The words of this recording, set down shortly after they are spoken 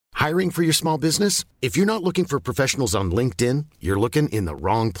Hiring for your small business? If you're not looking for professionals on LinkedIn, you're looking in the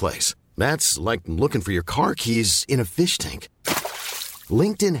wrong place. That's like looking for your car keys in a fish tank.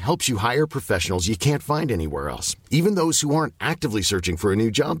 LinkedIn helps you hire professionals you can't find anywhere else, even those who aren't actively searching for a new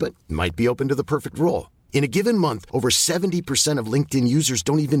job but might be open to the perfect role. In a given month, over 70% of LinkedIn users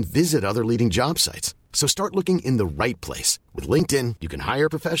don't even visit other leading job sites. So start looking in the right place. With LinkedIn, you can hire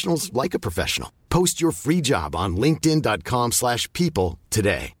professionals like a professional. Post your free job on linkedin.com/people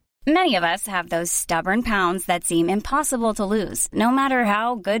today. Many of us have those stubborn pounds that seem impossible to lose, no matter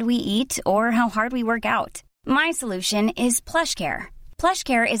how good we eat or how hard we work out. My solution is PlushCare.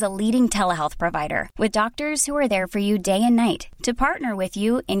 PlushCare is a leading telehealth provider with doctors who are there for you day and night to partner with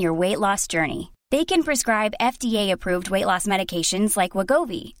you in your weight loss journey. They can prescribe FDA-approved weight loss medications like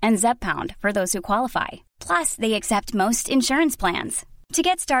Wegovy and Zepbound for those who qualify. Plus, they accept most insurance plans. To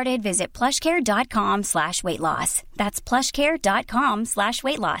get started, visit plushcare.com/weightloss. That's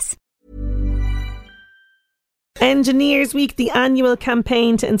plushcare.com/weightloss. Engineers Week, the annual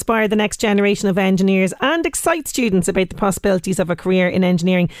campaign to inspire the next generation of engineers and excite students about the possibilities of a career in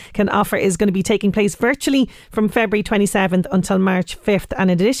engineering can offer, is going to be taking place virtually from February 27th until March 5th. And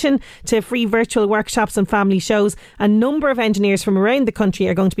in addition to free virtual workshops and family shows, a number of engineers from around the country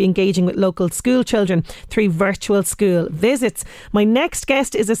are going to be engaging with local school children through virtual school visits. My next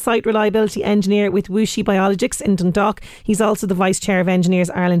guest is a site reliability engineer with Wuxi Biologics in Dundalk. He's also the Vice Chair of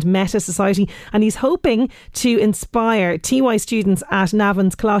Engineers Ireland Meta Society, and he's hoping to inspire TY students at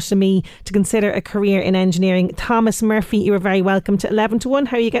Navan's Colossamead to consider a career in engineering. Thomas Murphy, you are very welcome to 11 to 1.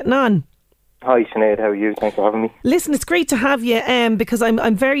 How are you getting on? Hi Sinead, how are you? Thanks for having me. Listen, it's great to have you because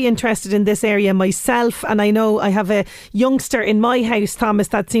I'm very interested in this area myself, and I know I have a youngster in my house, Thomas,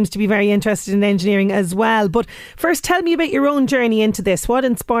 that seems to be very interested in engineering as well. But first, tell me about your own journey into this. What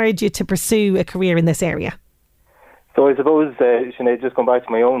inspired you to pursue a career in this area? So I suppose, Sinead, just going back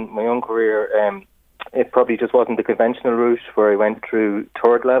to my own career, it probably just wasn't the conventional route where I went through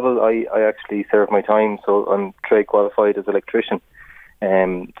third level. I actually served my time, so I'm trade qualified as electrician.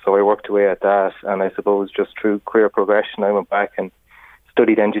 So I worked away at that, and I suppose just through career progression, I went back and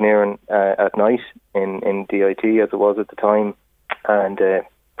studied engineering at night in DIT as it was at the time, and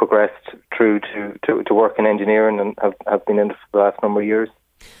progressed through to work in engineering, and have been in it for the last number of years.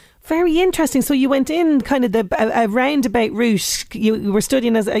 Very interesting. So you went in kind of a roundabout route. You were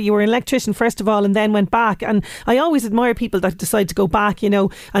studying you were an electrician first of all, and then went back. And I always admire people that decide to go back,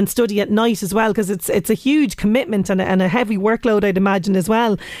 and study at night as well, because it's a huge commitment and a heavy workload, I'd imagine, as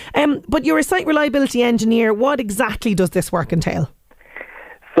well. But you're a site reliability engineer. What exactly does this work entail?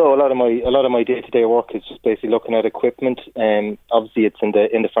 So a lot of my day-to-day work is just basically looking at equipment. Obviously, it's in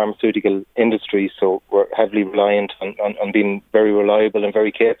the pharmaceutical industry, so we're heavily reliant on being very reliable and very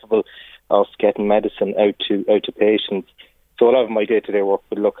capable of getting medicine out to patients. So a lot of my day-to-day work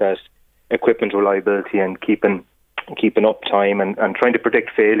would look at equipment reliability and keeping uptime and trying to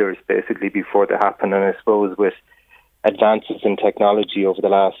predict failures basically before they happen. And I suppose with advances in technology over the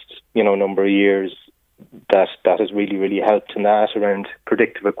last number of years, that has really, really helped in that around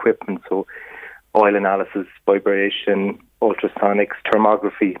predictive equipment. So oil analysis, vibration, ultrasonics,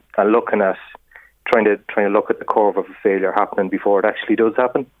 thermography, and trying to look at the curve of a failure happening before it actually does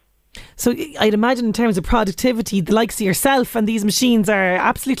happen. So I'd imagine in terms of productivity, the likes of yourself and these machines are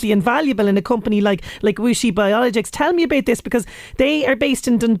absolutely invaluable in a company like Wuxi Biologics. Tell me about this, because they are based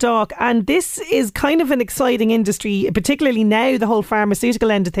in Dundalk, and this is kind of an exciting industry, particularly now, the whole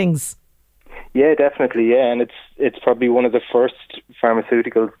pharmaceutical end of things. Yeah, definitely. Yeah, and it's probably one of the first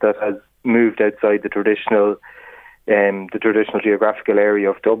pharmaceuticals that has moved outside the traditional geographical area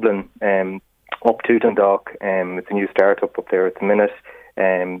of Dublin, up to Dundalk. It's a new startup up there at the minute.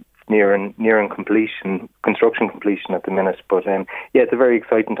 Nearing construction completion at the minute. But it's a very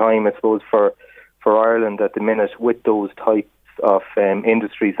exciting time, I suppose, for Ireland at the minute with those types of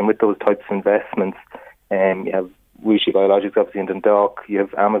industries and with those types of investments. You have Wuxi Biologics obviously in Dundalk, you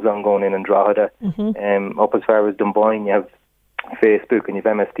have Amazon going in Drogheda, up as far as Dunboyne, you have Facebook and you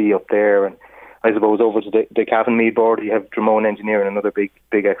have MSD up there, and I suppose over to the Cavan Mead border you have Dramone Engineering, another big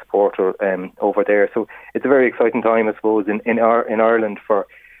exporter over there. So it's a very exciting time, I suppose, in Ireland for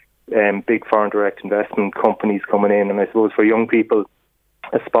big foreign direct investment companies coming in, and I suppose for young people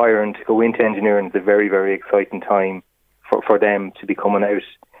aspiring to go into engineering, it's a very, very exciting time for them to be coming out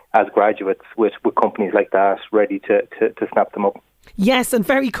as graduates with companies like that ready to snap them up. Yes, and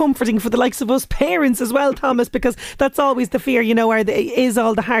very comforting for the likes of us parents as well, Thomas, because that's always the fear, is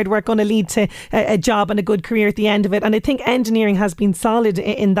all the hard work going to lead to a job and a good career at the end of it? And I think engineering has been solid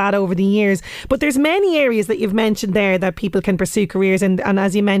in that over the years. But there's many areas that you've mentioned there that people can pursue careers in. And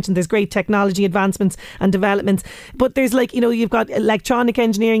as you mentioned, there's great technology advancements and developments. But there's you've got electronic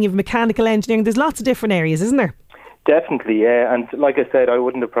engineering, you've mechanical engineering. There's lots of different areas, isn't there? Definitely, yeah. And like I said, I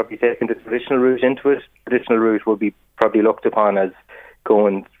wouldn't have probably taken the traditional route into it. Traditional route would be probably looked upon as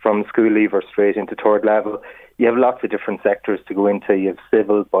going from school leaver straight into third level. You have lots of different sectors to go into. You have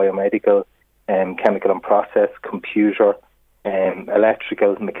civil, biomedical, chemical and process, computer,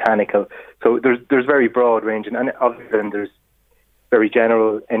 electrical, mechanical. So there's very broad range, and other than there's very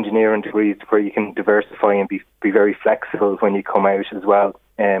general engineering degrees where you can diversify and be very flexible when you come out as well.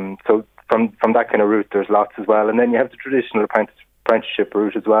 So from that kind of route, there's lots as well. And then you have the traditional apprenticeship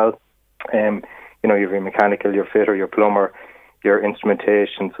route as well. You have your mechanical, your fitter, your plumber, your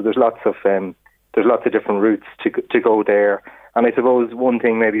instrumentation. So there's lots of different routes to go there. And I suppose one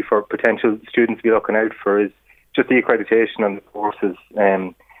thing maybe for potential students to be looking out for is just the accreditation on the courses.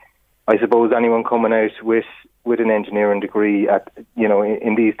 I suppose anyone coming out with an engineering degree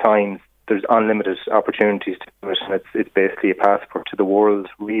in these times, there's unlimited opportunities to do it, and it's basically a passport to the world,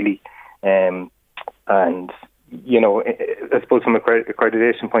 really. I suppose from an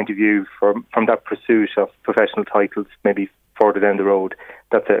accreditation point of view, from that pursuit of professional titles, maybe further down the road,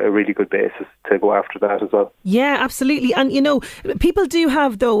 that's a really good basis to go after that as well. Yeah, absolutely. And people do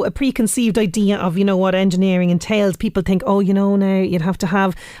have though a preconceived idea of what engineering entails. People think, now you'd have to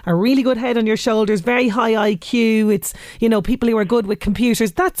have a really good head on your shoulders, very high IQ. It's people who are good with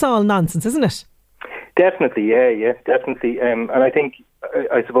computers. That's all nonsense, isn't it? Definitely, yeah, definitely. And I think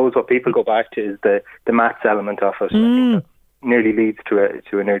I suppose what people go back to is the maths element of it. I think that nearly leads to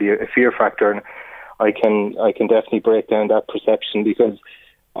a fear factor, and I can definitely break down that perception, because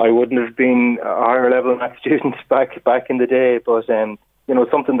I wouldn't have been a higher level math student back in the day. But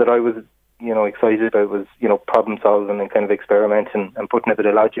something that I was excited about was problem solving and kind of experimenting and putting a bit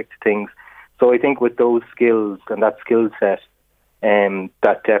of logic to things. So I think with those skills and that skill set,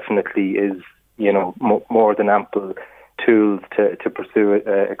 that definitely is more than ample tools to pursue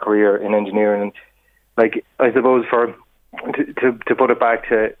a career in engineering. And I suppose to put it back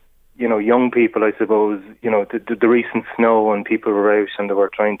to young people, I suppose the recent snow, and people were out and they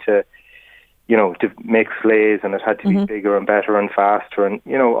were trying to make sleighs, and it had to be bigger and better and faster, and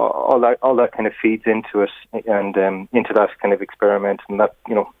all that kind of feeds into it, and into that kind of experiment and that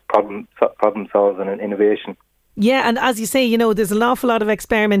problem solving and innovation. Yeah, and as you say, there's an awful lot of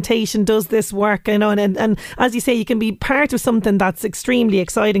experimentation. Does this work? And as you say, you can be part of something that's extremely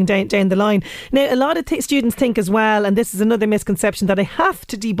exciting down the line. Now, a lot of students think as well, and this is another misconception that I have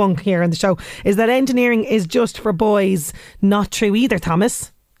to debunk here on the show, is that engineering is just for boys. Not true either,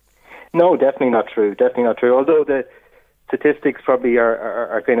 Thomas. No, definitely not true. Definitely not true. Although the statistics probably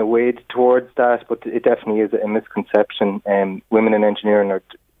are kind of weighed towards that, but it definitely is a misconception. Women in engineering are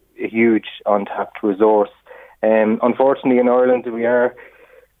a huge untapped resource. Unfortunately, in Ireland, we are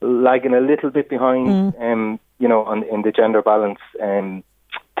lagging a little bit behind, in the gender balance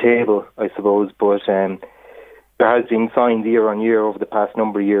table, I suppose. But there has been signs year on year over the past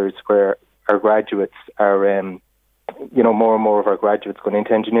number of years where our graduates are, more and more of our graduates going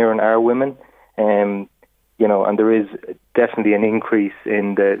into engineering are women. And there is definitely an increase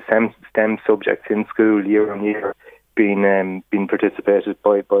in the STEM subjects in school year on year being participated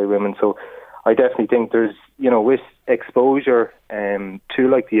by women. So I definitely think there's, with exposure to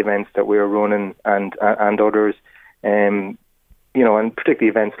the events that we're running and others, and particularly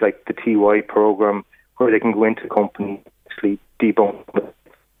events like the TY programme, where they can go into companies and actually debunk.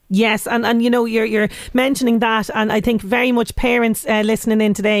 Yes, and you're mentioning that, and I think very much parents listening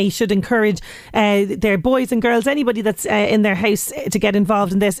in today should encourage their boys and girls, anybody that's in their house, to get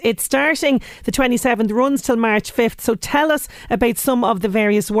involved in this. It's starting the 27th, runs till March 5th. So tell us about some of the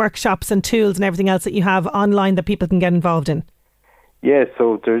various workshops and tools and everything else that you have online that people can get involved in. Yeah,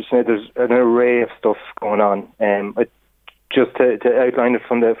 so there's an array of stuff going on. Just to outline it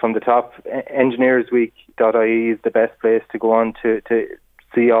from the top, engineersweek.ie is the best place to go on to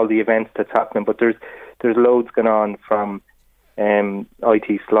see all the events that's happening, but there's loads going on from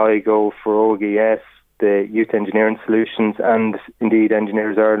IT Sligo, for OGS, the Youth Engineering Solutions, and indeed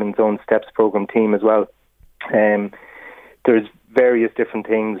Engineers Ireland's own STEPS programme team as well. There's various different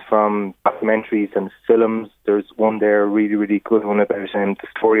things from documentaries and films. There's one there, a really, really good one about the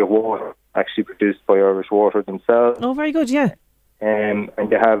story of water, actually produced by Irish Water themselves. Oh, very good, yeah. And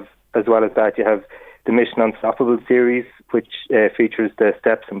you have, as well as that, you have the Mission Unstoppable series, which features the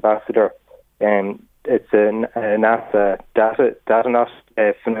STEPS ambassador, it's a NASA Datanaut,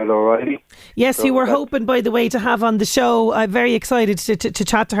 Fionnuala O'Reilly. Yes, so who we're hoping, by the way, to have on the show. I'm very excited to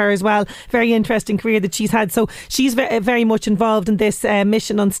chat to her as well. Very interesting career that she's had. So she's very much involved in this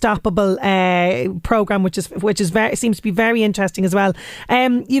Mission Unstoppable programme, which seems to be very interesting as well.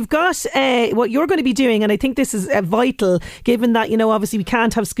 You've got what you're going to be doing, and I think this is vital, given that, obviously we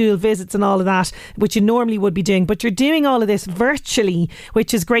can't have school visits and all of that, which you normally would be doing, but you're doing all of this virtually,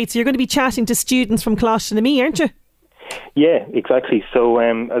 which is great. So you're going to be chatting to students from Coláiste-na-Mí, aren't you? Yeah, exactly. So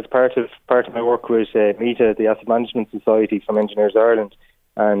as part of my work with META, the Asset Management Society from Engineers Ireland,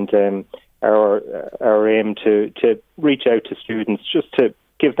 and our aim to reach out to students just to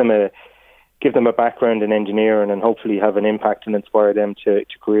give them a background in engineering and hopefully have an impact and inspire them to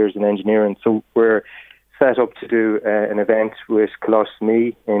careers in engineering. So we're set up to do an event with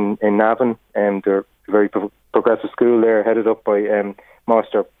Coláiste-na-Mí in Navan, and they're a very progressive school there, headed up by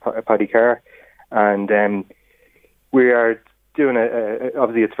Master Paddy Carr, and we are doing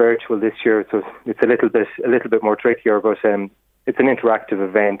obviously it's virtual this year, so it's a little bit more trickier, but it's an interactive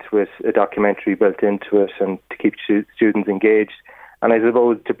event with a documentary built into it, and to keep students engaged. And I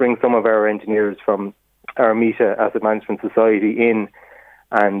suppose to bring some of our engineers from our META Asset Management Society in,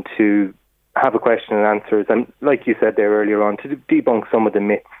 and to have a question and answers, and like you said there earlier on, to debunk some of the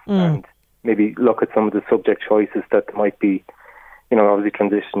myths and maybe look at some of the subject choices that might be, obviously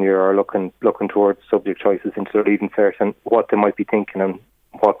transition year, or looking towards subject choices into their leaving cert, and what they might be thinking and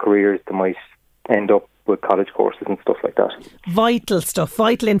what careers they might end up with, college courses and stuff like that. Vital stuff,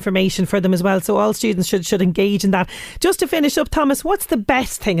 vital information for them as well. So all students should engage in that. Just to finish up, Thomas, what's the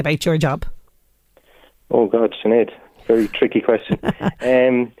best thing about your job? Oh God, Sinead, very tricky question.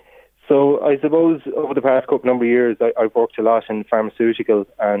 So I suppose over the past number of years, I've worked a lot in pharmaceutical,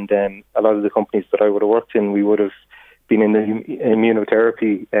 and a lot of the companies that I would have worked in, we would have been in the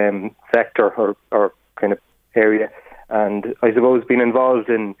immunotherapy sector or kind of area, and I suppose been involved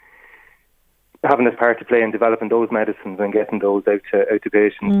in having a part to play in developing those medicines and getting those out to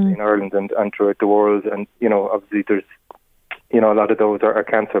patients in Ireland and throughout the world. And obviously there's a lot of those are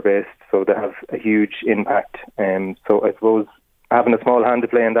cancer based, so they have a huge impact. So I suppose having a small hand to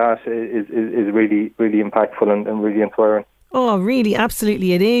play in that is really, really impactful and really inspiring. Oh, really,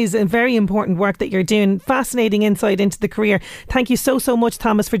 absolutely. It is a very important work that you're doing. Fascinating insight into the career. Thank you so much,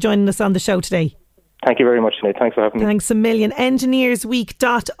 Thomas, for joining us on the show today. Thank you very much, Sinead. Thanks for having me. Thanks a million.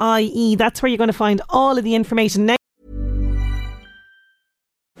 Engineersweek.ie. That's where you're going to find all of the information.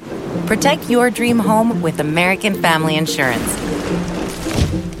 Protect your dream home with American Family Insurance,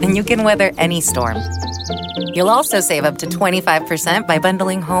 and you can weather any storm. You'll also save up to 25% by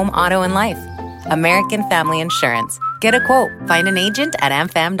bundling home, auto, and life. American Family Insurance. Get a quote. Find an agent at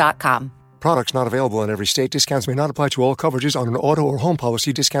amfam.com. Products not available in every state. Discounts may not apply to all coverages on an auto or home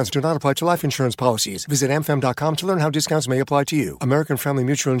policy. Discounts do not apply to life insurance policies. Visit amfam.com to learn how discounts may apply to you. American Family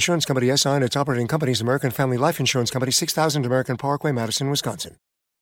Mutual Insurance Company, SI, and its operating companies, American Family Life Insurance Company, 6000 American Parkway, Madison, Wisconsin.